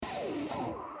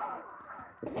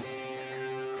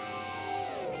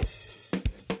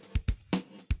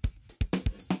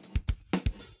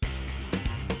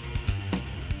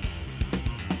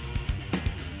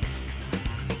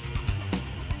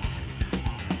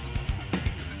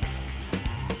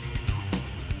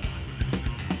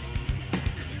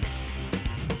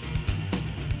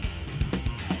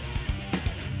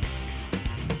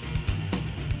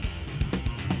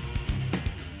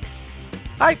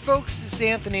Hi folks, this is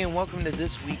Anthony and welcome to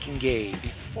This Week in Gay.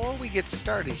 Before we get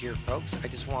started here folks, I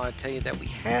just want to tell you that we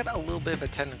had a little bit of a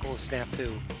technical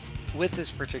snafu with this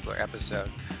particular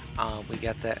episode. We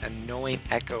got that annoying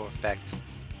echo effect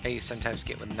that you sometimes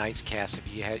get with Nicecast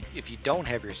if you don't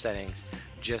have your settings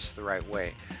just the right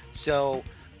way. So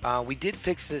we did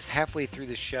fix this halfway through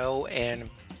the show,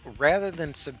 and rather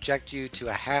than subject you to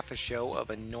a half a show of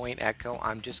annoying echo,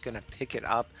 I'm just going to pick it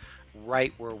up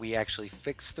right where we actually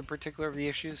fixed the particular of the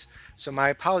issues. So my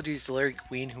apologies to Larry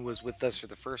Queen, who was with us for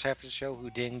the first half of the show, who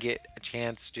didn't get a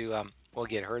chance to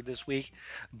get heard this week.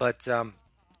 But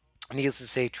needless to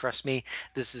say, trust me,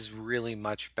 this is really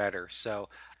much better. So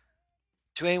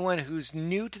to anyone who's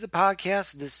new to the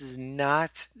podcast, this is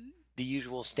not the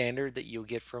usual standard that you'll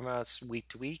get from us week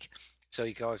to week. So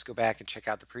you can always go back and check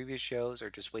out the previous shows or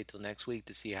just wait till next week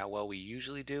to see how well we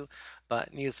usually do.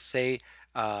 But needless to say,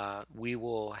 we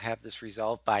will have this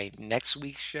resolved by next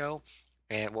week's show.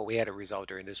 And we had it resolved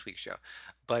during this week's show.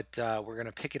 But we're going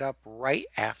to pick it up right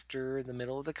after the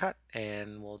middle of the cut,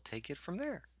 and we'll take it from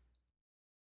there.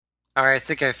 All right, I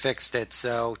think I fixed it.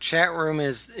 So chat room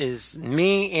is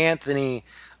me, Anthony.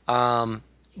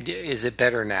 Is it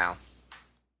better now?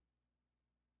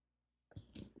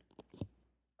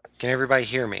 Can everybody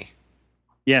hear me?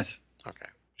 Yes. Okay.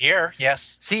 Here,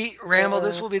 yes. See, Rambo,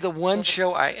 this will be the one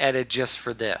show I edit just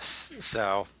for this.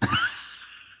 So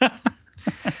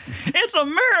It's a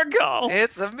miracle.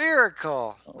 it's a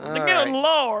miracle. The good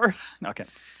Lord. Okay.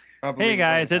 Hey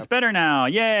guys, it's better now.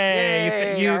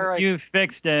 Yay! Yay, all right. You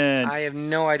fixed it. I have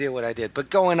no idea what I did, but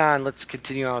going on, let's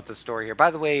continue on with the story here. By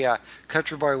the way,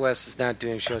 Country Boy West is not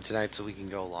doing a show tonight, so we can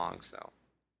go along.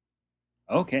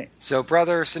 Okay. So,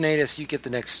 brother Sinatus, you get the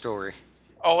next story.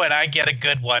 Oh, and I get a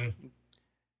good one.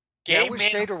 I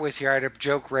wish Shader was here. I had a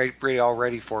joke all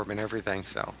ready for him and everything.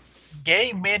 So,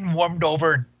 Gay men warned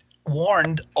over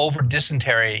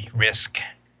dysentery risk.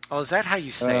 Oh, is that how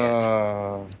you say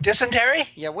it? Dysentery?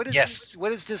 Yeah. What is Yes.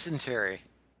 What is dysentery?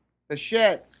 The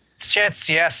shits. Shits,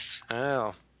 yes.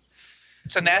 Oh,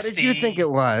 It's a nasty. What did you think it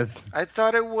was? I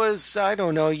thought it was. I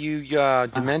don't know.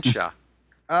 Dementia.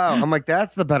 Oh, I'm like,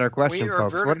 that's the better question, Or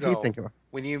folks. What did vertigo. you think it was?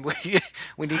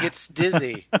 when he gets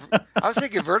dizzy. I was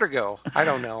thinking vertigo. I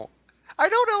don't know. I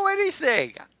don't know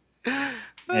anything.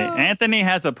 Hey, Anthony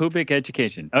has a pubic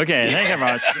education. Okay, thank you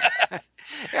very much.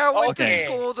 Yeah, I went to Okay.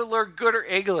 school to learn good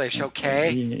English, okay?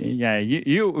 Yeah,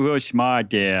 you were smart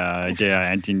there,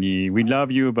 Anthony. We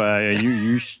love you, but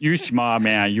you smart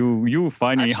man. You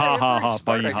funny. Actually, Ha I'm ha very ha. smart.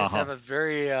 Funny I ha just have ha. a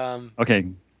very Okay.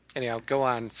 Anyhow, go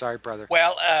on. Sorry, brother.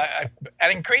 Well,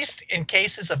 an increase in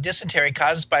cases of dysentery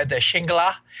caused by the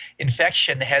Shingles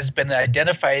infection has been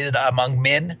identified among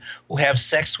men who have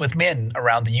sex with men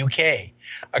around the UK.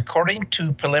 According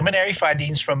to preliminary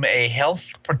findings from a Health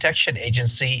Protection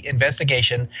Agency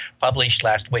investigation published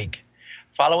last week.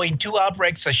 Following 2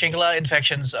 outbreaks of Shingles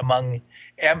infections among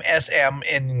MSM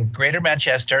in Greater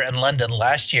Manchester and London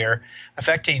last year,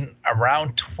 affecting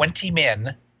around 20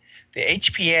 men, the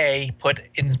HPA put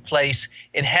in place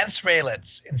enhanced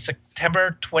surveillance in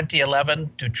September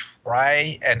 2011 to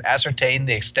try and ascertain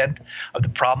the extent of the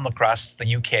problem across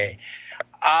the UK.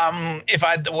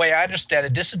 The way I understand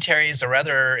it, dysentery is a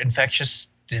rather infectious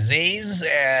disease,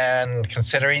 and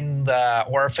considering the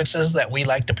orifices that we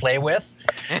like to play with,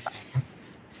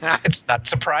 it's not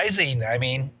surprising. I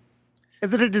mean,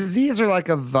 Is it a disease or like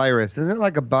a virus? Isn't it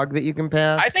like a bug that you can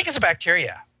pass? I think it's a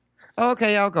bacteria. Oh,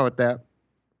 okay, I'll go with that.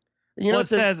 You know, Well, it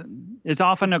says it's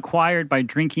often acquired by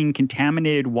drinking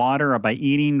contaminated water or by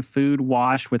eating food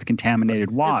washed with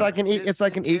contaminated water. it's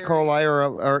like an E. coli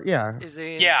or yeah. Is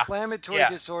an Yeah. inflammatory Yeah.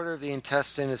 disorder of the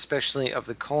intestine, especially of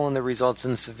the colon, that results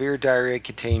in severe diarrhea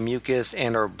containing mucus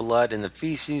and or blood in the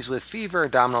feces with fever,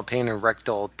 abdominal pain, and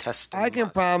rectal testing. I can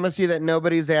promise you that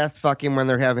nobody's ass fucking when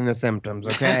they're having the symptoms,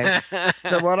 okay?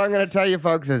 So what I'm going to tell you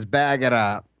folks is bag it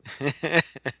up.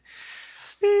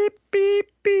 Beep, beep,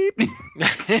 beep.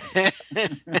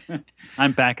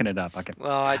 I'm backing it up. Okay.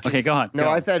 Well, I just, Okay, go on. No, go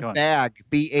I on, said go on. bag,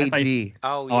 B-A-G.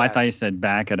 Oh, Oh, I thought you yes. said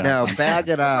back it up. No, bag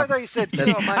it That's what I up. thought you said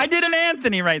too. I did an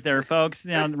Anthony right there, folks.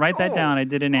 Write that Oh. down. I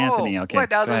did an Anthony. Okay. What,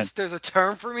 now go ahead. there's a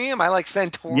term for me? Am I like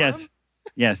Santorum? Yes.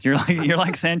 Yes, you're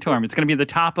like Santorum. It's going to be the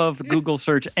top of Google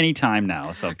search anytime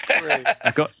now. So Great.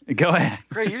 go ahead.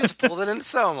 Great. You just pulled it into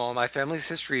Selma. My family's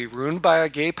history ruined by a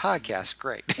gay podcast.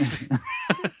 Great.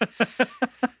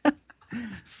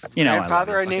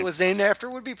 Grandfather I was named after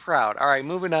would be proud. All right,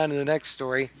 moving on to the next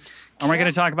story. Are we going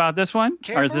to talk about this one?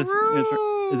 Or is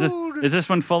this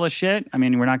one full of shit? I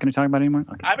mean, we're not going to talk about it anymore?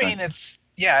 Okay, I mean,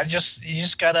 you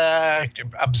just got to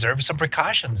observe some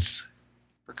precautions.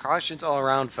 Precautions all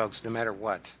around, folks, no matter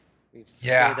what. We've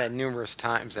Yeah. stated that numerous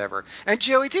times ever. And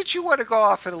Joey, did you want to go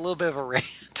off at a little bit of a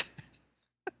rant?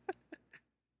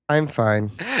 I'm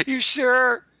fine. You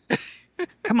sure?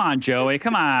 Come on, Joey.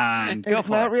 Come on. Go It's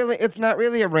for not it. really. It's not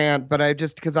really a rant, but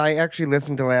because I actually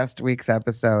listened to last week's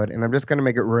episode, and I'm just going to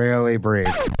make it really brief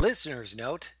Listeners,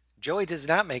 note, Joey does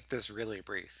not make this really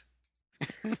brief.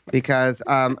 because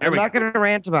I'm we not going to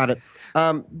rant about it.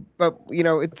 But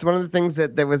it's one of the things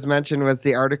that was mentioned was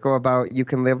the article about you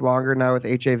can live longer now with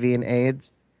HIV and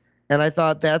AIDS, and I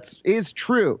thought that is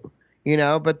true.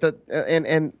 But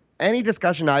and any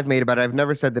discussion I've made about it, I've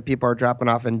never said that people are dropping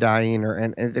off and dying or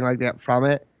anything like that from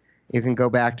it. You can go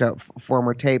back to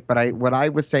former tape. But what I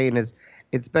was saying is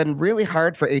it's been really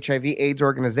hard for HIV/AIDS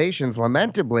organizations,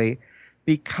 lamentably,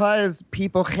 because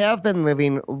people have been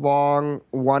living long,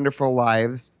 wonderful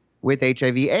lives with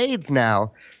HIV/AIDS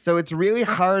now. So it's really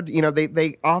hard.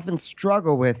 They often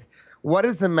struggle with what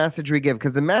is the message we give?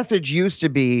 Because the message used to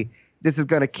be, this is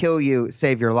going to kill you,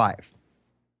 save your life.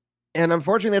 And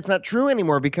unfortunately, that's not true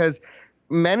anymore because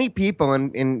many people,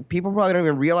 and people probably don't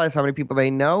even realize how many people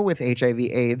they know with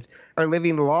HIV/AIDS are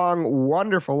living long,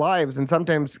 wonderful lives and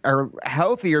sometimes are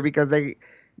healthier because they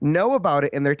know about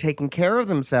it and they're taking care of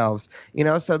themselves.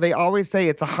 So they always say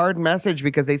it's a hard message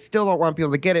because they still don't want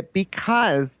people to get it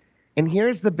because, and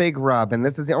here's the big rub, and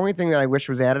this is the only thing that I wish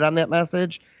was added on that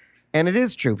message, and it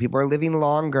is true. People are living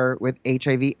longer with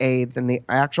HIV/AIDS, and the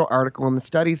actual article in the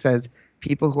study says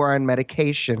people who are on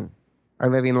medication are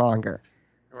living longer.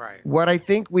 Right. What I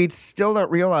think we still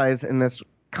don't realize in this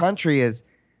country is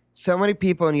so many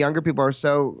people and younger people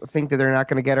think that they're not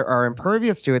going to get it or are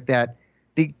impervious to it that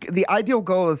the ideal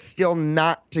goal is still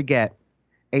not to get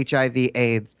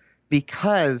HIV/AIDS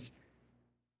because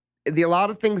a lot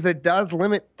of things that does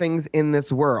limit things in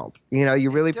this world. You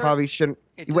really probably shouldn't.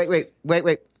 Wait.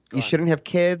 You shouldn't have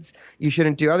kids. You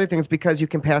shouldn't do other things because you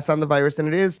can pass on the virus, and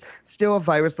it is still a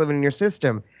virus living in your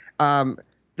system.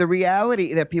 The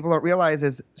reality that people don't realize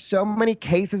is so many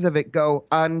cases of it go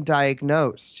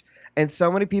undiagnosed. And so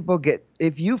many people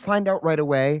if you find out right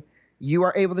away, you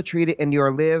are able to treat it and you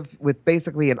live with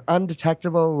basically an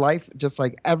undetectable life just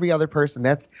like every other person.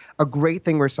 That's a great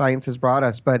thing where science has brought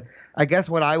us. But I guess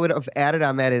what I would have added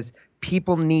on that is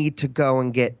people need to go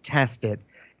and get tested.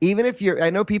 Even if I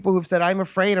know people who've said, I'm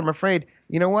afraid.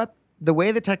 You know what? The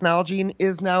way the technology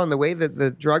is now and the way that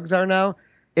the drugs are now,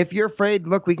 if you're afraid,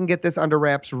 look, we can get this under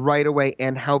wraps right away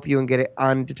and help you and get it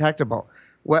undetectable.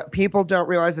 What people don't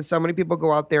realize is so many people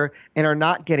go out there and are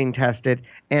not getting tested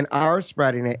and are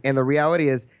spreading it. And the reality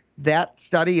is that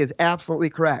study is absolutely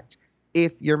correct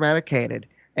if you're medicated.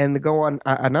 And to go on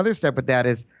another step with that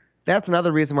is that's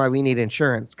another reason why we need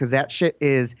insurance because that shit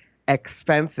is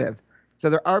expensive. So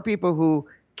there are people who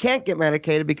can't get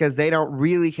medicated because they don't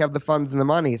really have the funds and the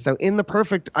money. So in the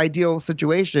perfect ideal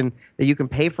situation that you can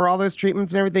pay for all those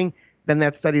treatments and everything, then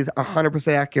that study is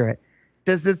 100% accurate.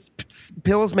 Does this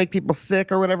pills make people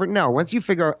sick or whatever? No. Once you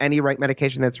figure out any right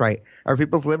medication, that's right. Are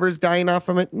people's livers dying off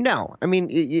from it? No. I mean,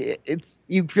 it's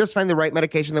you just find the right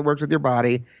medication that works with your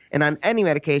body, and on any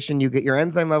medication, you get your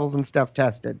enzyme levels and stuff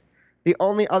tested. The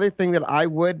only other thing that I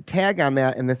would tag on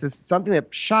that, and this is something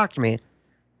that shocked me,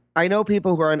 I know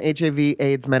people who are on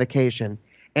HIV/AIDS medication,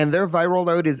 and their viral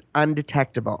load is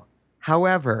undetectable.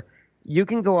 However, you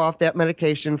can go off that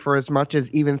medication for as much as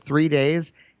even 3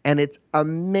 days, and it's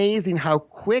amazing how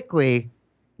quickly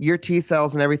your T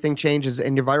cells and everything changes,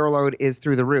 and your viral load is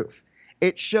through the roof.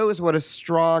 It shows what a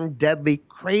strong, deadly,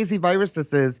 crazy virus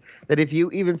this is, that if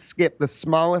you even skip the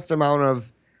smallest amount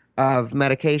of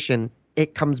medication,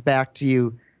 it comes back to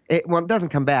you. It doesn't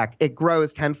come back. It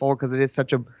grows tenfold because it is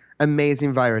such a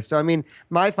amazing virus. So, I mean,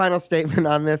 my final statement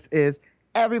on this is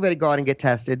everybody go out and get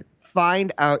tested.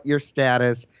 Find out your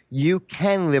status. You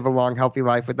can live a long, healthy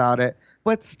life without it,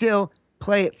 but still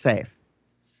play it safe.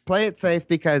 Play it safe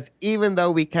because even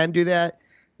though we can do that,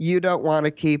 you don't want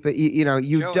to keep it, you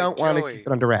don't want to keep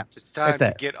it under wraps. It's time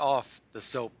that's to get off the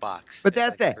soapbox. But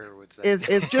that's it.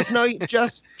 Is just know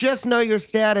just know your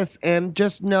status and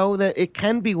just know that it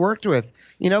can be worked with,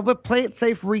 but play it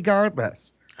safe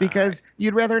regardless because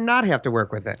you'd rather not have to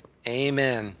work with it.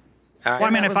 Amen. All right. Well,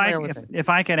 I mean, that was my only thing. if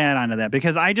I could add on to that,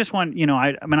 because I just want,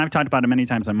 I mean, I've talked about it many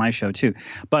times on my show too.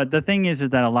 But the thing is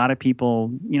that a lot of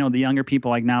people, the younger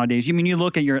people like nowadays, you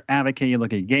look at your Advocate, you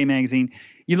look at Gay Magazine,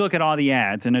 you look at all the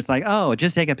ads, and it's like, oh,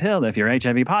 just take a pill if you're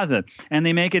HIV positive, and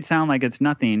they make it sound like it's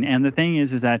nothing. And the thing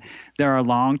is that there are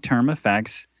long-term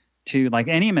effects to like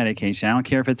any medication. I don't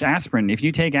care if it's aspirin. If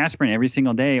you take aspirin every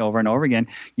single day over and over again,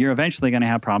 you're eventually going to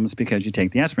have problems because you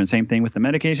take the aspirin. Same thing with the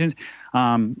medications.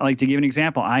 Like to give an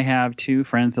example, I have 2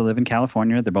 friends that live in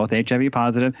California. They're both HIV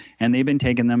positive, and they've been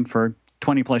taking them for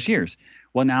 20 plus years.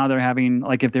 Well, now they're having,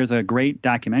 like, if there's a great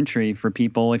documentary for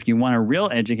people, if you want a real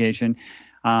education,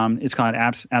 it's called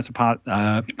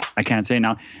I can't say it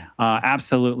now,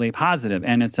 Absolutely Positive.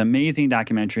 And it's an amazing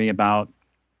documentary about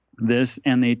this,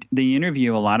 and they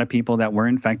interview a lot of people that were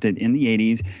infected in the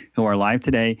 80s who are alive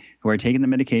today, who are taking the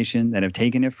medication, that have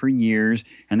taken it for years,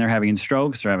 and they're having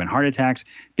strokes, they're having heart attacks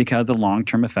because of the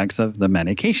long-term effects of the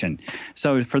medication.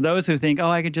 So for those who think, oh,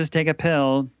 I could just take a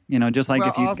pill, just like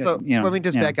if you... Also, let me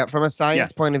just back up. From a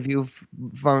science point of view,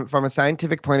 from a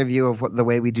scientific point of view of the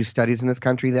way we do studies in this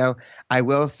country, though, I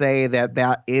will say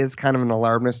that is kind of an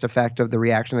alarmist effect of the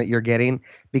reaction that you're getting,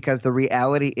 because the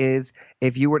reality is,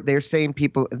 they're saying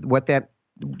people, what that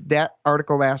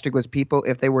article last week was, people,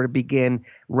 if they were to begin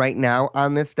right now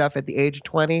on this stuff at the age of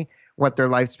 20, what their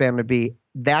lifespan would be.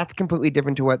 That's completely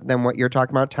different than what you're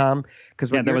talking about, Tom.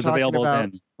 Because what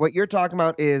you're talking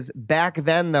about is back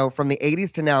then, though, from the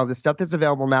 80s to now, the stuff that's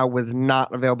available now was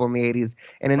not available in the 80s.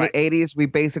 And in the 80s, we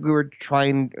basically were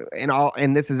trying,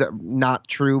 and this is not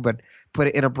true, but put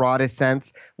it in a broadest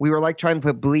sense, we were like trying to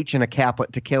put bleach in a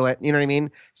caplet to kill it. You know what I mean?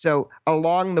 So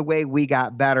along the way, we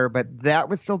got better, but that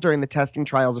was still during the testing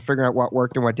trials of figuring out what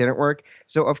worked and what didn't work.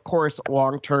 So of course,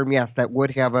 long term, yes, that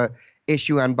would have a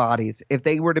issue on bodies. If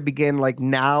they were to begin like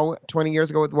now, 20 years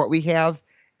ago with what we have,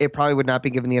 it probably would not be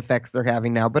given the effects they're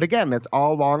having now. But again, that's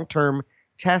all long-term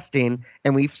testing,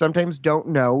 and we sometimes don't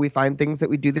know. We find things that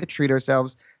we do that treat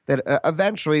ourselves that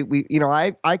eventually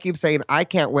I keep saying I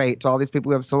can't wait till all these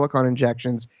people who have silicone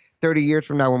injections 30 years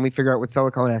from now when we figure out what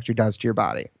silicone actually does to your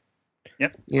body.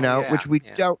 Yep. Which we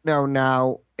don't know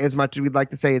now as much as we'd like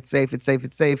to say it's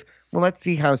safe. Well, let's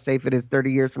see how safe it is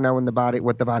 30 years from now when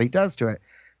what the body does to it.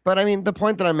 But I mean, the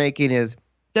point that I'm making is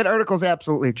that article is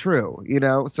absolutely true,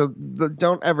 so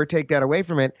don't ever take that away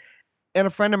from it. And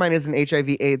a friend of mine is an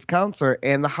HIV/AIDS counselor,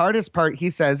 and the hardest part, he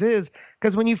says, is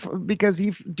because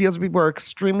he deals with people who are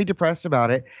extremely depressed about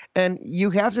it, and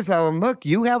you have to tell them, look,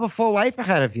 you have a full life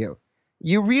ahead of you.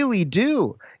 You really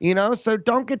do, so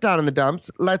don't get down in the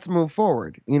dumps. Let's move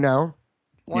forward, Well,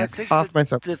 I think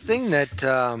the thing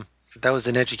that was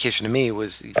an education to me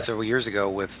was several years ago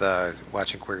with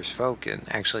watching Queer as Folk and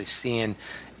actually seeing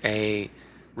a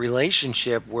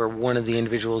relationship where one of the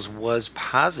individuals was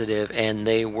positive and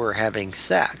they were having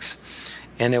sex.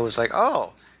 And it was like,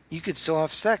 oh, you could still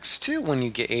have sex too when you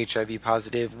get HIV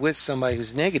positive with somebody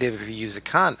who's negative if you use a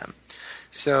condom.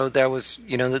 So that was,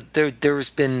 there's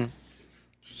been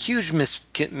huge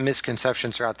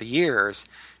misconceptions throughout the years,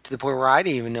 to the point where I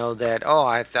didn't even know that,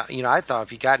 I thought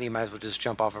if you got it, you might as well just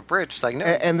jump off a bridge. It's like, no.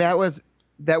 And that was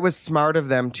smart of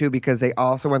them too, because they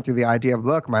also went through the idea of,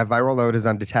 look, my viral load is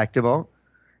undetectable,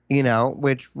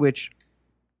 which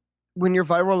when your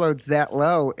viral load's that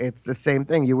low, it's the same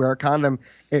thing. You wear a condom,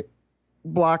 it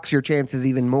blocks your chances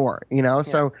even more, Yeah.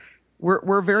 So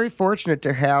we're very fortunate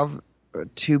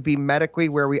to be medically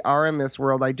where we are in this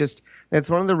world. That's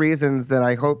one of the reasons that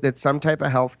I hope that some type of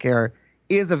health care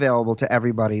is available to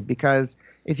everybody, because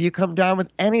if you come down with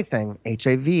anything,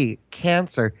 HIV,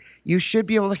 cancer, you should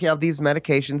be able to have these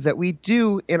medications that we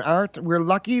do we're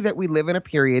lucky that we live in a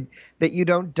period that you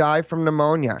don't die from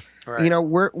pneumonia. Right.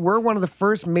 We're one of the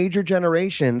first major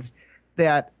generations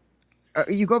that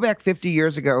you go back 50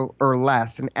 years ago or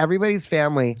less, and everybody's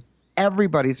family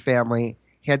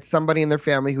had somebody in their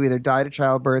family who either died at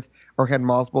childbirth or had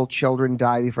multiple children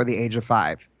die before the age of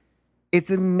 5.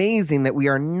 It's amazing that we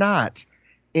are not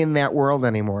in that world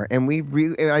anymore, and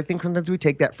I think sometimes we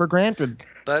take that for granted.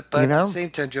 But at the same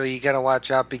time, Joe, you got to watch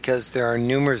out, because there are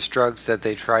numerous drugs that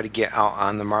they try to get out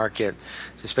on the market,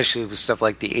 especially with stuff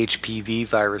like the HPV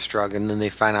virus drug, and then they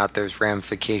find out there's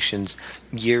ramifications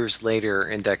years later,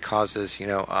 and that causes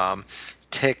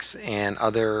ticks and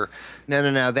other.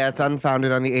 No, that's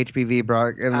unfounded on the HPV, bro.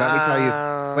 And let me tell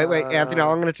you, wait, Anthony,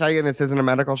 all I'm going to tell you, and this isn't a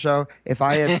medical show. If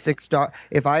I had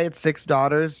six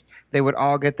daughters, they would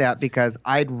all get that, because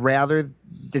I'd rather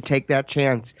to take that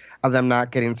chance of them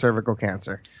not getting cervical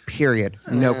cancer. Period.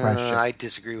 No question. I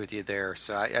disagree with you there.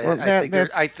 So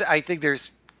I think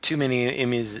there's too many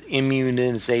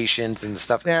immunizations and the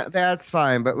stuff. That's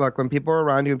fine. But look, when people are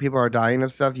around you and people are dying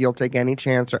of stuff, you'll take any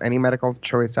chance or any medical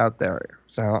choice out there.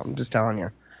 So I'm just telling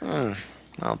you. Well,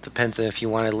 it depends on if you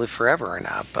want to live forever or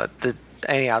not. But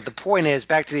anyhow, the point is,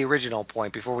 back to the original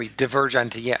point before we diverge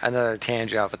onto yet another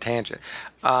tangent off a tangent.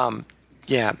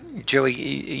 Yeah,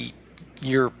 Joey,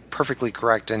 you're perfectly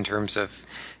correct in terms of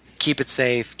keep it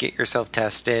safe, get yourself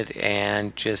tested,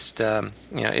 and just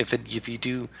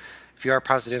if you are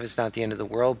positive, it's not the end of the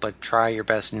world, but try your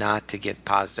best not to get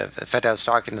positive. In fact, I was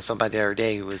talking to somebody the other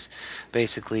day who was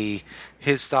basically,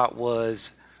 his thought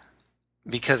was,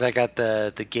 because I got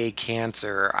the gay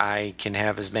cancer, I can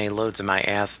have as many loads in my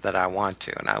ass that I want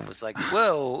to. And I was like,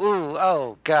 whoa, ooh,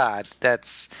 oh God,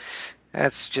 that's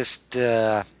just,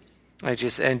 and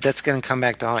that's going to come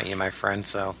back to haunt you, my friend.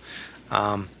 So,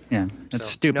 yeah, that's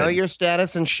stupid. Know your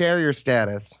status and share your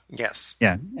status. Yes.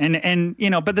 Yeah. And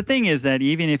but the thing is that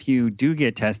even if you do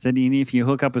get tested, even if you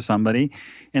hook up with somebody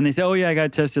and they say, oh yeah, I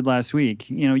got tested last week,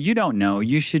 you don't know.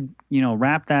 You should,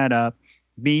 wrap that up,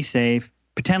 be safe.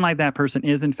 Pretend like that person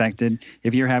is infected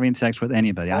if you're having sex with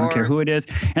anybody. I don't care who it is.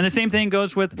 And the same thing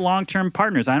goes with long-term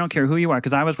partners. I don't care who you are,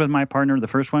 because I was with my partner, the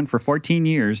first one, for 14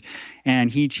 years,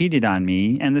 and he cheated on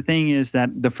me. And the thing is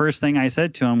that the first thing I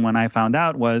said to him when I found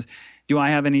out was, do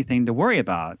I have anything to worry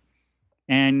about?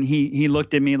 And he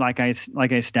looked at me like I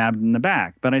stabbed in the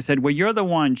back. But I said, well, you're the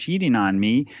one cheating on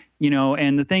me.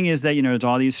 And the thing is that, there's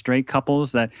all these straight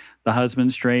couples that the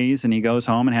husband strays and he goes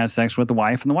home and has sex with the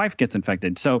wife and the wife gets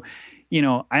infected. So,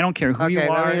 I don't care who you are.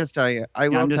 Okay, let me just tell you. I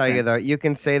will tell you, though. You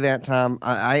can say that, Tom.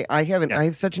 I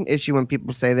have such an issue when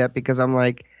people say that because I'm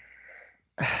like,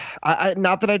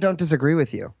 not that I don't disagree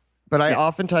with you, but I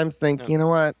oftentimes think, you know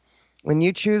what? When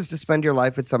you choose to spend your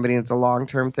life with somebody and it's a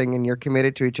long-term thing and you're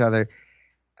committed to each other,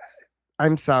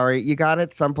 I'm sorry, you got to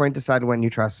at some point decide when you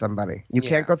trust somebody. You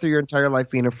can't go through your entire life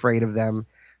being afraid of them.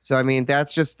 So, I mean,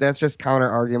 that's just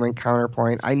counter-argument,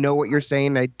 counterpoint. I know what you're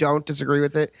saying. I don't disagree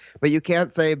with it. But you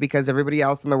can't say because everybody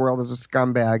else in the world is a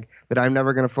scumbag that I'm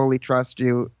never going to fully trust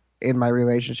you in my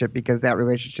relationship because that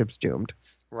relationship's doomed.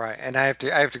 Right. And I have to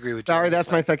agree with you. Sorry,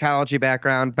 that's my psychology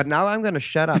background. But now I'm going to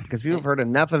shut up because we've heard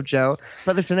enough of Joe.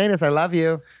 Brother Tenatus, I love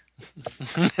you.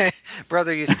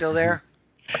 Brother, you still there?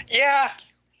 Yeah.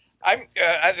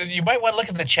 You might want to look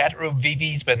in the chat room.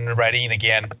 Vivi's been writing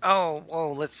again.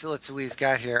 Oh, let's see what he's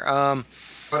got here.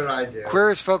 What did I do?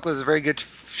 Queer as Folk was a very good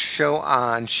show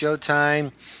on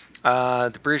Showtime.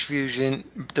 The British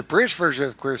version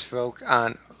of Queer as Folk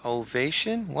on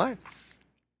Ovation. What?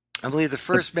 I believe the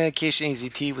first medication,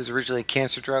 AZT, was originally a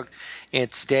cancer drug. In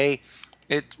its day,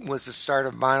 it was the start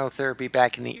of monotherapy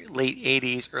back in the late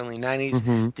 80s, early 90s.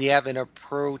 Mm-hmm. The advent of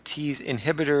protease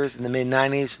inhibitors in the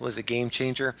mid-90s was a game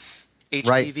changer.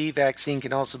 HPV vaccine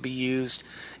can also be used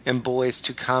in boys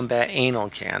to combat anal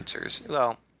cancers.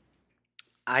 Well,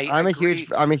 I'm a huge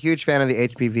fan of the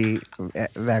HPV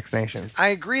vaccinations. I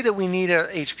agree that we need a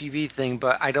HPV thing,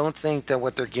 but I don't think that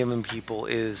what they're giving people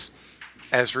is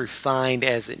as refined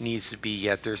as it needs to be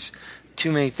yet. There's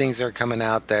too many things that are coming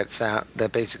out that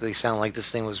basically sound like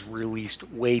this thing was released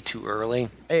way too early.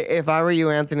 If I were you,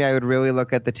 Anthony, I would really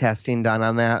look at the testing done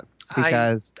on that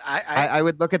because I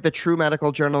would look at the true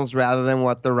medical journals rather than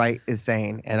what the right is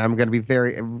saying. And I'm going to be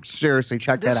very seriously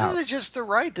check that out. This isn't just the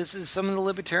right. This is some of the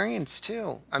libertarians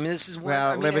too. I mean, this is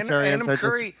libertarians Adam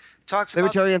Curry talks about.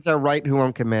 Libertarians are right who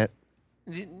won't commit.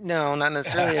 No, not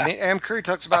necessarily. I mean, Adam Curry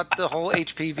talks about the whole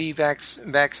HPV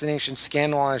vaccination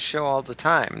scandal on his show all the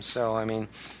time. So, I mean...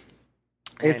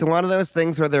 It's one of those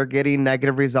things where they're getting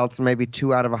negative results, maybe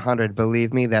 2 out of 100.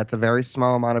 Believe me, that's a very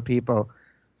small amount of people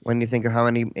when you think of how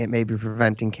many it may be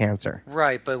preventing cancer.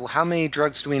 Right, but how many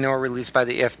drugs do we know are released by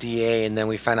the FDA, and then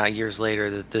we find out years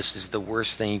later that this is the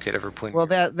worst thing you could ever put in your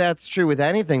body? That's true with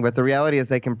anything, but the reality is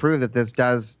they can prove that this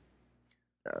does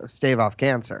stave off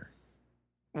cancer.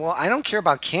 Well, I don't care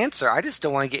about cancer. I just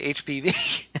don't want to get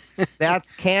HPV.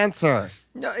 That's cancer.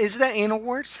 No, is that anal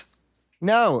warts?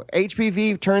 No,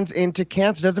 HPV turns into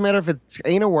cancer. Doesn't matter if it's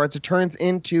anal warts. It turns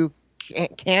into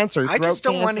cancer. I just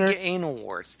don't want to get anal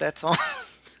warts. That's all.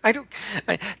 Don't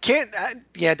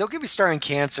get me started on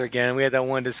cancer again. We had that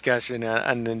one discussion,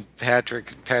 and then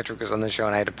Patrick was on the show,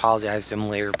 and I had to apologize to him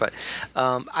later. But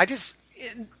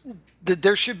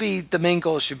the main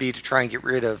goal should be to try and get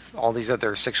rid of all these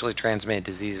other sexually transmitted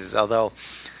diseases, although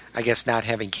I guess not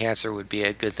having cancer would be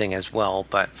a good thing as well.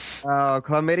 But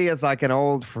chlamydia is like an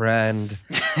old friend.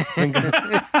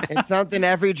 It's something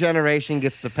every generation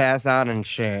gets to pass on and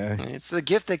share. It's the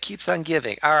gift that keeps on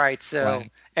giving. All right, so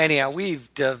anyhow,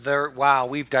 we've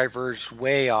diverged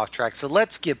way off track. So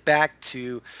let's get back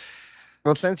to...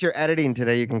 Well, since you're editing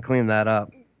today, you can clean that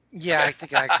up. Yeah, I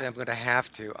think actually I'm going to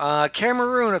have to.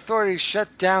 Cameroon authorities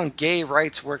shut down gay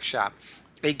rights workshop.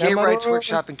 A gay rights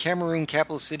workshop in Cameroon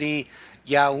capital city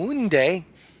Yaoundé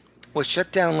was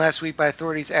shut down last week by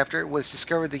authorities after it was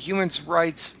discovered the human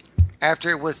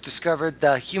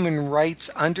rights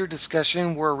under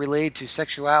discussion were related to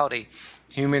sexuality.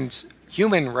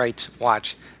 Human Rights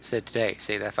Watch said today.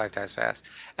 Say that 5 times fast.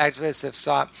 Activists have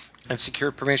sought and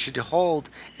secured permission to hold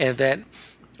an event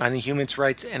on the human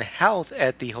rights and health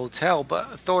at the hotel,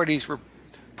 but authorities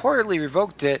reportedly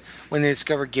revoked it when they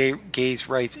discovered gays'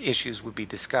 rights issues would be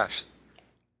discussed.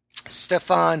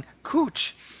 Stefan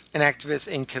Kuch, an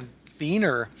activist and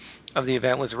convener of the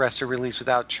event, was arrested and released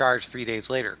without charge 3 days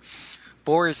later.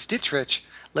 Boris Dittrich,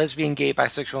 lesbian, gay,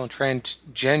 bisexual, and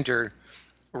transgender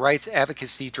rights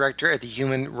advocacy director at the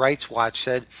Human Rights Watch,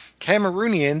 said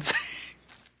Cameroonians,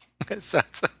 that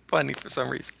sounds so funny for some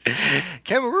reason,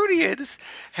 Cameroonians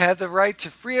have the right to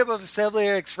freedom of assembly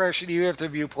and expression even if their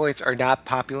viewpoints are not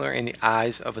popular in the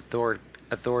eyes of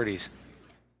authorities.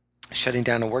 Shutting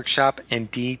down a workshop and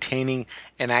detaining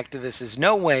an activist is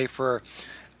no way for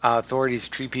authorities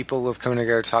to treat people who have come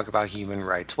together to talk about human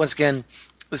rights. Once again,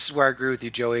 this is where I agree with you,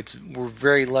 Joey. We're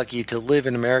very lucky to live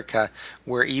in America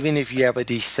where even if you have a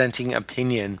dissenting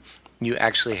opinion, you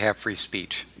actually have free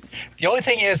speech. The only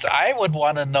thing is, I would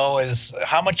want to know is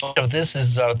how much of this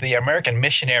is the American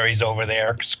missionaries over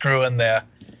there screwing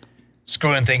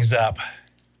things up.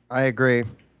 I agree.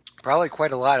 Probably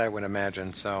quite a lot, I would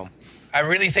imagine. So, I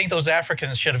really think those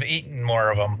Africans should have eaten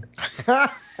more of them.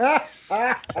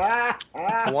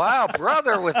 Wow,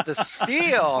 brother with the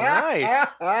steel.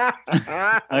 Nice.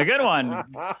 A good one.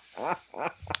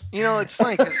 You know, it's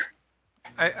funny because,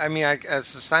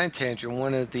 as a side tangent,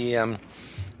 one of the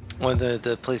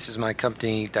places my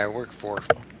company that I work for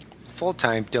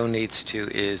full-time donates to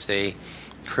is a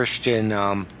Christian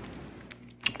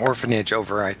orphanage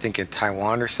over, I think, in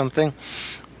Taiwan or something.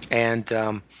 And,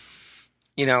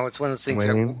 it's one of those things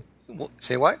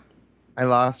say what? I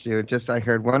lost you. I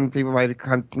heard one people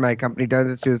my company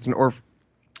does to is an orphan.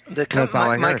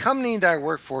 My company that I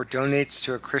work for donates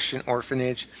to a Christian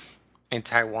orphanage in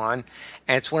Taiwan,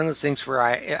 and it's one of those things where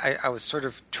I was sort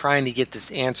of trying to get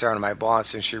this answer out of my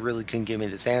boss, and she really couldn't give me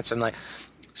this answer. I'm like,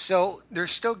 so they're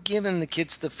still giving the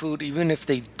kids the food even if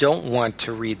they don't want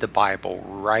to read the Bible,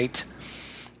 right?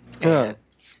 Yeah.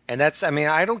 And that's,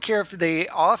 I don't care if they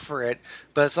offer it,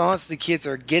 but as long as the kids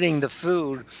are getting the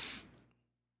food,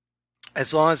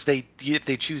 as long as if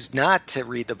they choose not to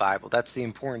read the Bible, that's the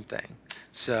important thing.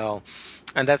 So,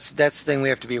 and that's the thing we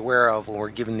have to be aware of when we're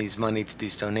giving these money to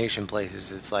these donation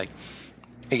places. It's like,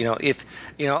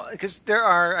 because there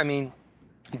are,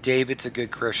 David's a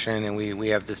good Christian, and we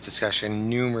have this discussion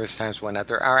numerous times. Whatnot,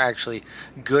 there are actually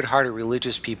good-hearted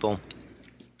religious people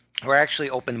who are actually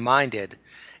open-minded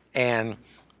and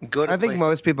go to. I think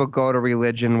most people go to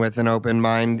religion with an open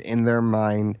mind in their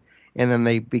mind, and then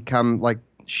they become like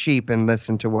sheep and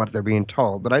listen to what they're being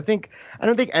told. But I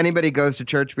don't think anybody goes to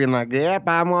church being like, yep,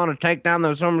 I want to take down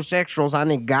those homosexuals. I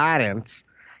need guidance.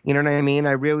 You know what I mean?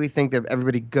 I really think that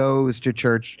everybody goes to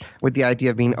church with the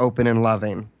idea of being open and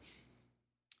loving.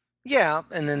 Yeah,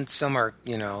 and then some are,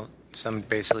 some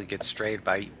basically get strayed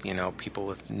by, people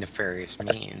with nefarious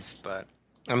means. But,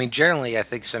 generally, I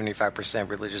think 75% of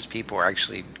religious people are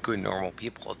actually good, normal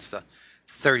people. It's the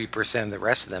 30% of the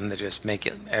rest of them that just make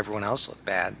everyone else look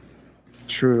bad.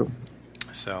 True.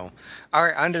 So, all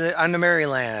right, on to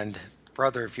Maryland.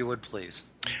 Brother, if you would, please.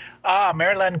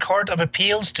 Maryland Court of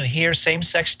Appeals to hear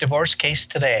same-sex divorce case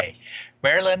today.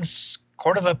 Maryland's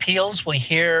Court of Appeals will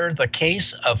hear the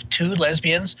case of two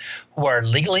lesbians who are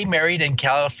legally married in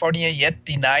California yet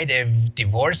denied a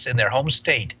divorce in their home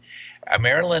state. A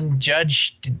Maryland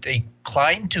judge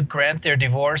declined to grant their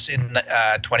divorce in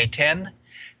 2010,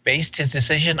 based his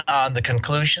decision on the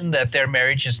conclusion that their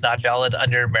marriage is not valid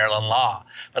under Maryland law.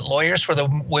 But lawyers for the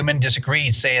women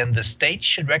disagreed, saying the state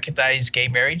should recognize gay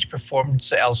marriage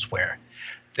performed elsewhere.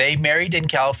 They married in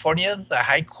California. The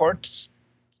High Court's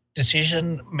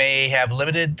decision may have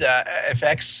limited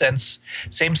effects since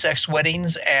same-sex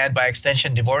weddings and, by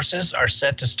extension, divorces are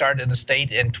set to start in the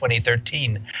state in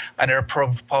 2013 under a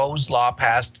proposed law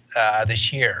passed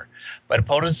this year. But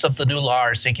opponents of the new law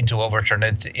are seeking to overturn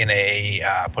it in a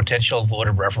potential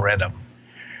voter referendum.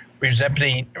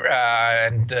 Representing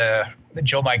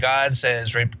Joe My God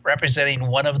says representing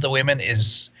one of the women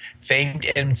is famed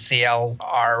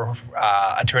MCLR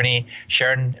attorney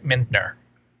Sharon Mintner.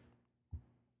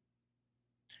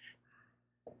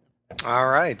 All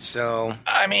right, so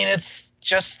it's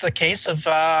just the case of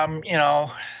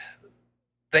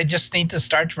They just need to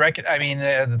start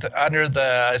under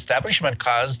the Establishment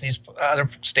Clause, these other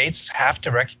states have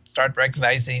to start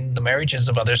recognizing the marriages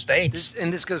of other states.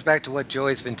 This goes back to what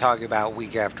Joey's been talking about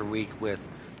week after week with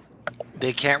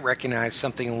they can't recognize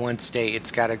something in one state.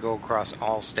 It's got to go across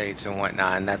all states and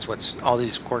whatnot. And that's what's all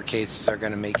these court cases are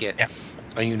going to make it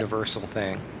a universal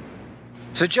thing.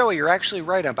 So, Joey, you're actually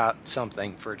right about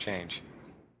something for a change.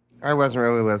 I wasn't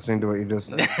really listening to what you just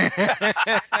said.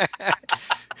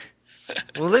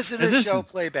 Well, listen to the show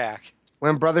playback.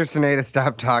 When Brother Sineda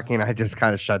stopped talking, I just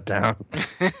kind of shut down.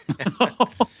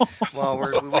 Well,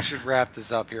 we should wrap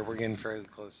this up here. We're getting fairly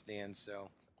close to the end. So,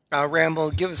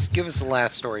 Rambo, give us the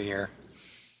last story here.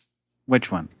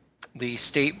 Which one? The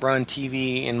state-run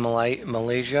TV in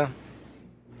Malaysia.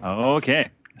 Okay.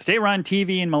 State-run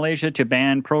TV in Malaysia to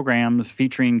ban programs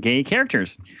featuring gay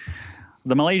characters.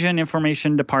 The Malaysian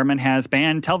Information Department has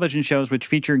banned television shows which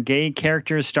feature gay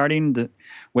characters, starting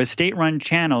with state-run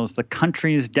channels. The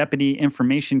country's Deputy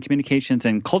Information, Communications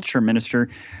and Culture Minister,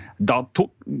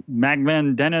 Datuk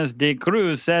Magman Dennis de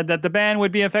Cruz, said that the ban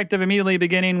would be effective immediately,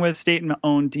 beginning with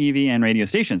state-owned TV and radio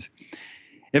stations.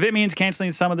 If it means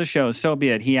canceling some of the shows, so be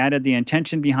it. He added the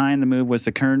intention behind the move was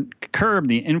to curb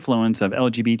the influence of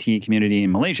LGBT community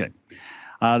in Malaysia.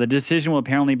 The decision will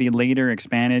apparently be later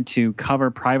expanded to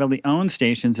cover privately owned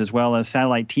stations as well as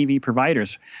satellite TV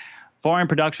providers. Foreign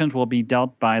productions will be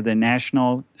dealt by the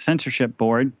National Censorship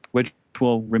Board, which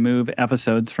will remove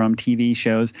episodes from TV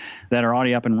shows that are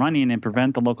already up and running and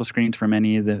prevent the local screens from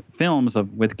any of the films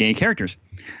with gay characters.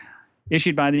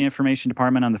 Issued by the Information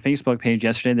Department on the Facebook page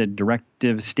yesterday, the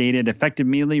directive stated, effective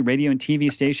immediately, radio and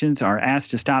TV stations are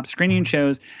asked to stop screening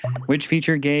shows which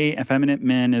feature gay, effeminate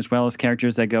men, as well as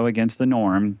characters that go against the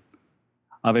norm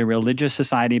of a religious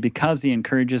society because it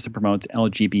encourages and promotes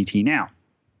LGBT now.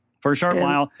 For a short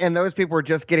while. And those people were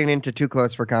just getting into Too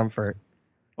Close for Comfort.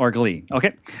 Or Glee.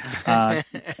 Okay. I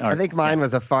think mine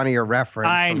was a funnier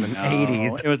reference from the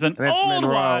 80s. It was an old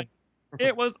one.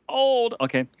 It was old.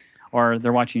 Okay. Or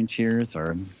they're watching Cheers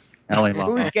or LA Law.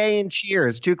 Who's gay in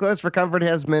Cheers? Too Close for Comfort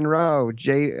has Monroe.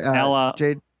 J.J.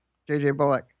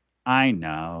 Bullock. I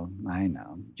know.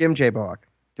 Jim J. Bullock. Do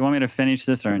you want me to finish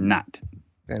this or not?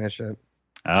 Finish it.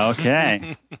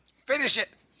 Okay. Finish it.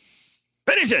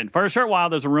 Finish it. For a short while,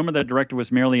 there's a rumor that the directive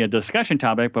was merely a discussion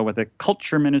topic, but with the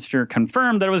culture minister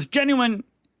confirmed that it was genuine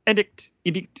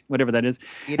edict, whatever that is.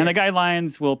 And the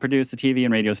guidelines will produce the TV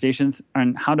and radio stations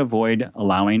on how to avoid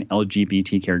allowing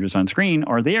LGBT characters on screen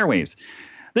or the airwaves.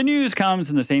 The news comes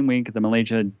in the same week the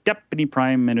Malaysia Deputy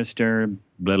Prime Minister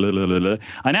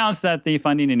announced that the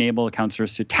funding enabled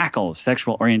counselors to tackle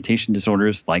sexual orientation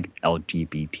disorders like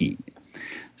LGBT.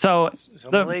 So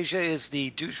Malaysia is the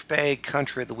douchebag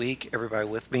country of the week. Everybody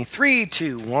with me. 3,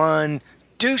 2, 1.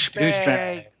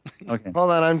 Douchebag. Okay.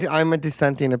 Hold on, I'm a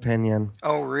dissenting opinion.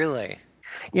 Oh, really?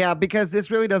 Yeah, because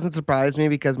this really doesn't surprise me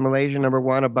because Malaysia, number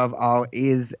one, above all,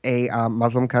 is a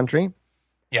Muslim country.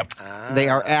 Yep. They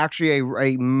are actually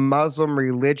a Muslim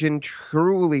religion,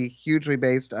 truly hugely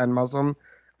based on Muslim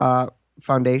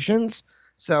foundations.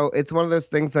 So it's one of those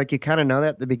things like you kind of know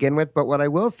that to begin with. But what I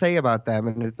will say about them,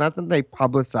 and it's not something they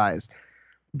publicize,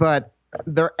 but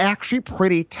they're actually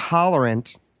pretty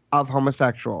tolerant of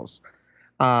homosexuals.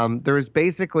 There's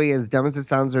basically, as dumb as it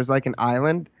sounds, there's like an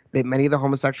island that many of the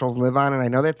homosexuals live on. And I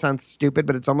know that sounds stupid,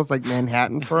 but it's almost like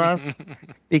Manhattan for us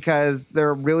because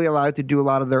they're really allowed to do a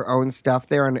lot of their own stuff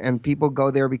there. And people go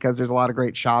there because there's a lot of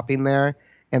great shopping there.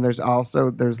 And there's a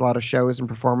lot of shows and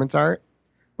performance art.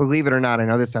 Believe it or not, I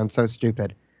know this sounds so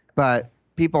stupid, but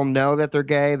people know that they're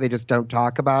gay. They just don't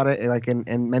talk about it.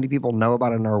 And many people know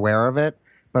about it and are aware of it.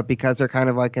 But because they're kind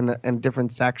of like in a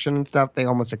different section and stuff, they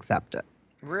almost accept it.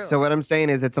 Really? So what I'm saying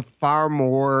is it's a far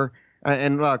more,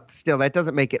 and look, still, that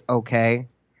doesn't make it okay.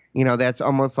 You know, that's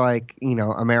almost like, you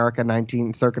know, America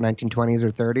circa 1920s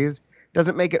or 30s.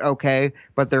 Doesn't make it okay,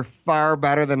 but they're far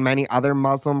better than many other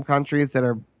Muslim countries that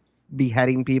are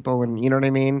beheading people and, you know what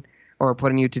I mean? Or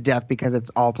putting you to death because it's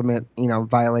ultimate, you know,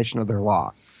 violation of their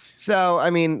law. So, I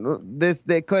mean,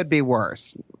 they could be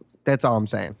worse. That's all I'm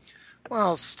saying.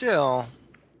 Well, still...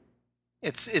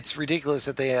 It's ridiculous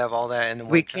that they have all that.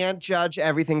 We can't judge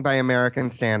everything by American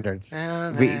standards.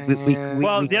 Well,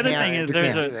 the other thing is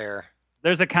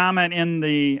there's a comment in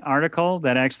the article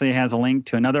that actually has a link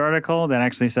to another article that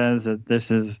actually says that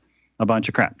this is a bunch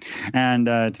of crap. And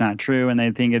it's not true. And they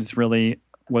think it's really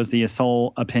was the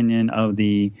sole opinion of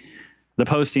the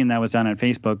posting that was done on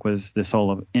Facebook was the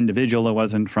sole individual. It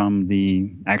wasn't from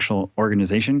the actual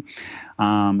organization.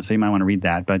 So you might want to read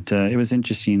that. But it was an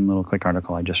interesting little quick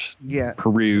article I just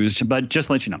perused. But just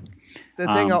to let you know. The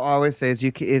thing I'll always say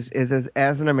is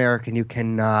as an American, you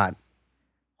cannot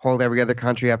hold every other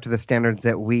country up to the standards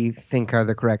that we think are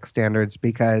the correct standards,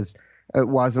 because it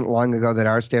wasn't long ago that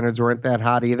our standards weren't that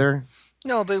hot either.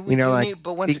 No, but we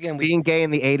but once again, being gay in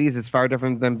the 80s is far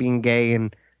different than being gay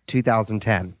in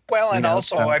 2010. Well, and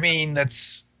also, I mean,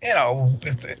 that's,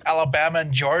 Alabama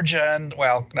and Georgia and,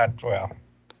 well, not well.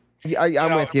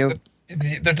 I'm with you.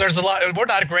 There's a lot. We're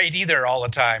not great either all the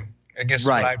time, I guess is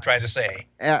what I'm trying to say.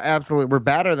 Absolutely. We're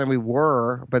better than we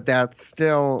were, but that's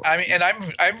still... I mean, and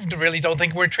I really don't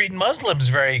think we're treating Muslims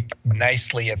very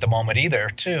nicely at the moment either,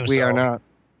 too. We are not.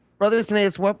 Brother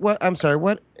Sinatus, I'm sorry,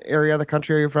 what area of the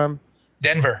country are you from?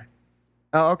 Denver.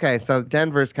 Oh, okay. So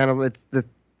Denver's it's the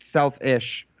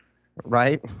south-ish,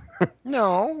 right?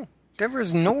 No,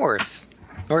 Denver's northwest.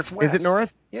 Is it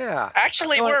north? Yeah.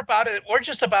 Actually, we're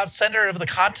just about center of the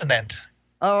continent.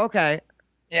 Oh, okay.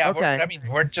 Yeah. Okay.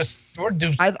 We're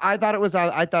due. I thought it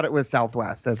was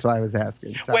southwest. That's why I was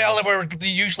asking. Sorry. Well, we're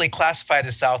usually classified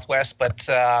as southwest, but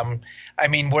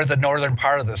we're the northern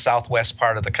part of the southwest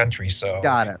part of the country. So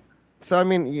got it. So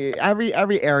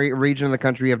every region of the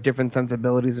country have different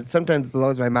sensibilities. It sometimes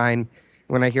blows my mind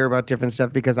when I hear about different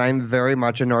stuff, because I'm very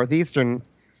much a northeastern,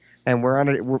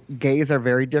 and gays are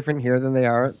very different here than they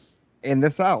are in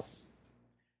the South.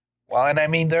 Well,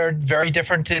 and they're very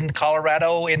different in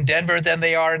Colorado, in Denver, than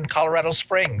they are in Colorado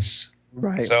Springs.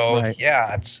 Right. So,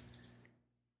 yeah, it's...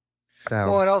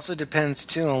 Well, it also depends,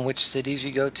 too, on which cities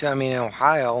you go to. In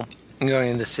Ohio, going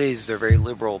into cities, they're very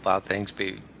liberal about things,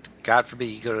 but God forbid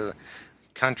you go to the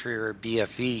country or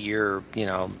BFE,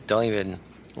 don't even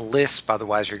lisp,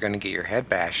 otherwise you're going to get your head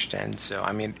bashed in. So,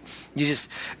 you just...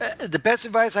 the best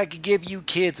advice I could give you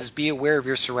kids is be aware of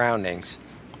your surroundings.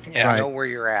 Yeah. Know where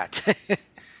you're at.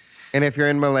 And if you're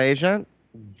in Malaysia,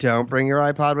 don't bring your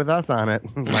iPod with us on it.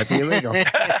 It might be illegal.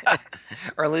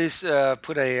 Or at least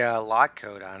put a lock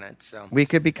code on it. So we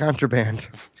could be contraband.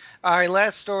 All right,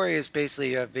 last story is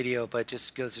basically a video, but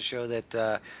just goes to show that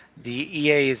the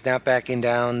EA is not backing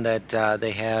down, that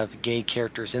they have gay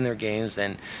characters in their games.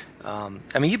 And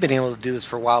you've been able to do this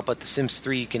for a while, but The Sims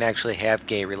 3, you can actually have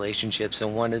gay relationships.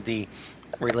 And one of the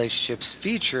relationships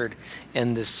featured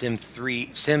in the Sims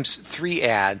 3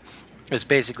 ad is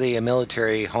basically a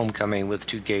military homecoming with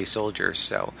 2 gay soldiers.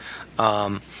 So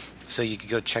so you could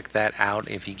go check that out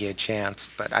if you get a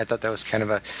chance. But I thought that was kind of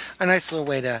a nice little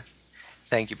way to...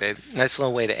 Thank you, babe. Nice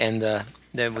little way to end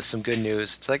with some good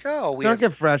news. It's like, don't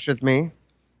get fresh with me.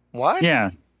 What?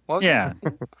 Yeah. What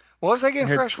was I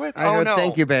getting fresh with? No.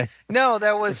 Thank you, babe. No,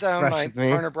 that was my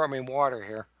partner brought me water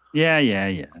here. Yeah.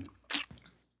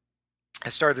 I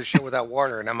started the show without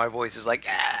water, and now my voice is like,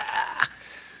 ah.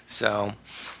 So,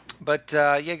 but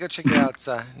go check it out. It's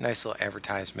a nice little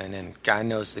advertisement, and God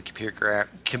knows the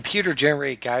computer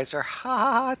generated guys are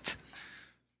hot.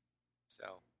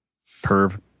 So,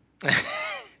 perv.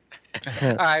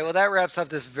 All right, well, that wraps up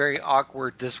this very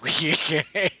awkward This Week.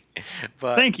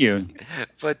 But thank you.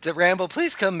 But Ramble,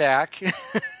 please come back.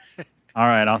 All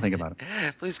right, I'll think about it.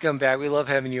 Please come back. We love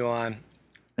having you on.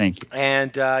 Thank you.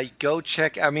 And go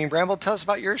check. Ramble, tell us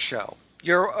about your show.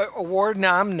 You're award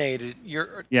nominated.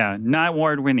 Not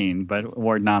award winning, but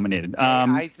award nominated.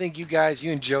 I think you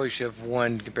and Joey should have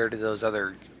won compared to those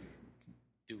other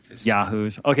doofuses.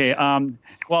 Yahoos. Okay.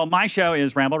 Well, my show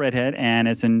is Ramble Redhead, and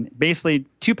it's basically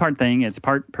 2-part thing. It's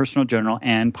part personal journal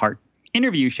and part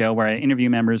interview show where I interview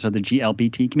members of the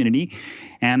GLBT community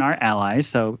and our allies.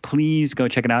 So please go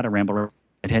check it out at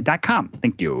rambleredhead.com.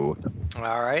 Thank you.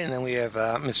 All right. And then we have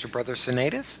Mr. Brother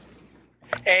Sinatus.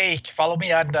 Hey, follow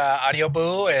me on Audio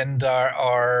Boo, and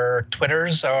our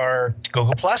Twitters are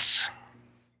Google+.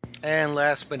 And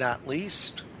last but not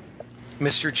least,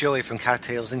 Mr. Joey from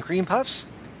Cocktails and Cream Puffs.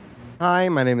 Hi,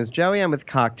 my name is Joey. I'm with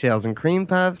Cocktails and Cream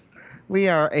Puffs. We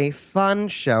are a fun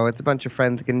show. It's a bunch of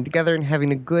friends getting together and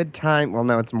having a good time. Well,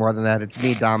 no, it's more than that. It's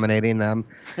me dominating them.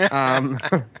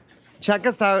 Check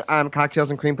us out on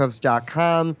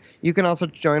cocktailsandcreampuffs.com. You can also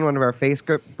join one of our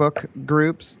Facebook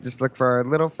groups. Just look for our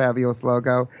little fabulous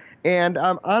logo. And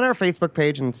on our Facebook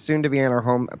page, and soon to be on our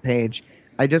home page,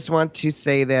 I just want to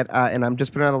say that, and I'm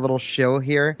just putting out a little shill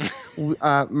here.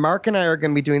 Mark and I are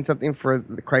going to be doing something for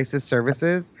the Crisis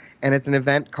Services, and it's an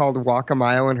event called Walk a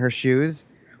Mile in Her Shoes,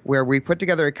 where we put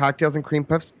together a Cocktails and Cream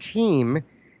Puffs team,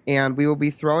 and we will be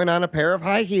throwing on a pair of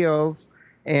high heels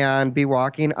and be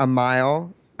walking a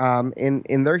mile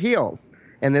in their heels.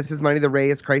 And this is money to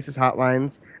raise crisis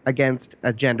hotlines against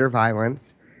gender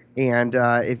violence. And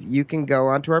if you can go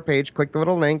onto our page, click the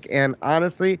little link, and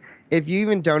honestly, if you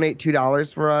even donate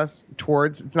 $2 for us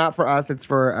it's not for us, it's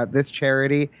for this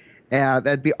charity,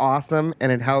 that'd be awesome,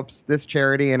 and it helps this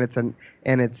charity, and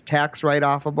it's tax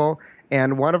write-offable.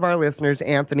 And one of our listeners,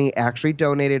 Anthony, actually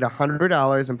donated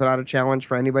 $100 and put out a challenge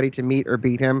for anybody to meet or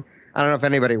beat him. I don't know if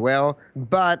anybody will,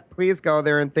 but please go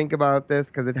there and think about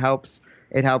this because it helps.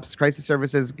 It helps crisis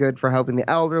services, good for helping the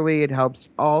elderly. It helps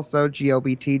also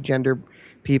GLBT gender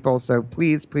people. So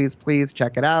please, please, please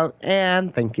check it out.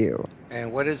 And thank you.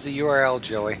 And what is the URL,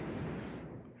 Joey?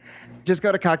 Just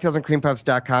go to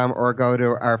cocktailsandcreampuffs.com or go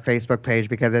to our Facebook page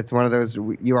because it's one of those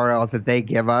URLs that they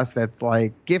give us. That's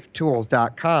like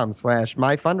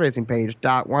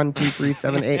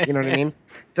gifttools.com/myfundraisingpage.12378. You know what I mean?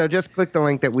 So just click the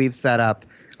link that we've set up.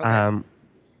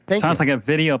 Okay. Sounds like a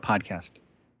video podcast.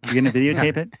 You gonna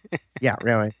videotape it? Yeah,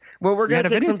 really. Well, we're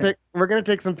gonna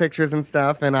take some pictures and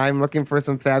stuff, and I'm looking for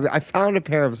some fabulous. I found a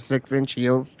pair of 6-inch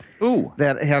heels. Ooh.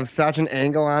 That have such an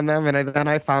angle on them, and then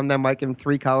I found them like in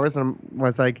 3 colors, and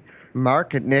was like,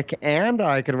 Mark, Nick, and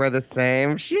I could wear the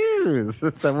same shoes.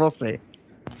 So we'll see.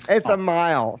 It's a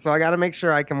mile, so I got to make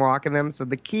sure I can walk in them. So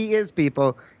the key is,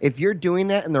 people, if you're doing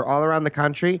that and they're all around the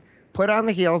country, put on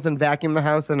the heels and vacuum the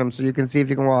house in them so you can see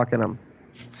if you can walk in them.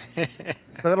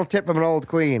 A little tip from an old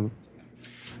queen.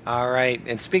 All right.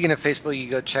 And speaking of Facebook, you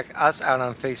go check us out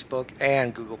on Facebook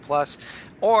and Google+,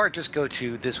 or just go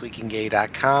to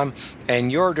thisweekingay.com. And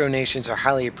your donations are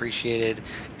highly appreciated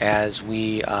as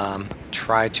we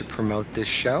try to promote this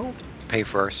show, pay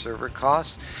for our server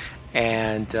costs,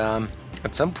 and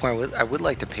at some point I would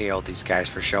like to pay all these guys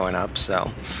for showing up. So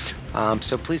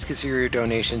please consider your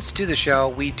donations to the show.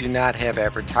 We do not have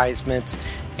advertisements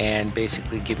and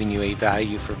basically giving you a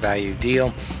value for value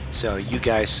deal. So you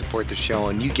guys support the show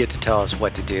and you get to tell us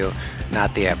what to do,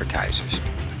 not the advertisers.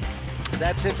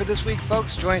 That's it for this week,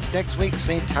 folks. Join us next week,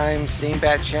 same time, same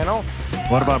bad channel.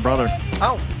 What about brother?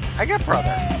 Oh, I got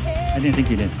brother. I didn't think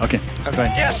you did. Okay. Go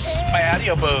ahead. Yes, my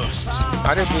audio booze.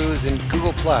 Audio Booze and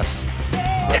Google+.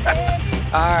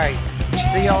 All right.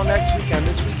 See y'all next week on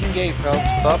This Week in Gay,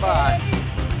 folks. Bye-bye.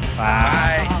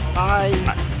 Bye. Bye.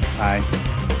 Bye. Bye.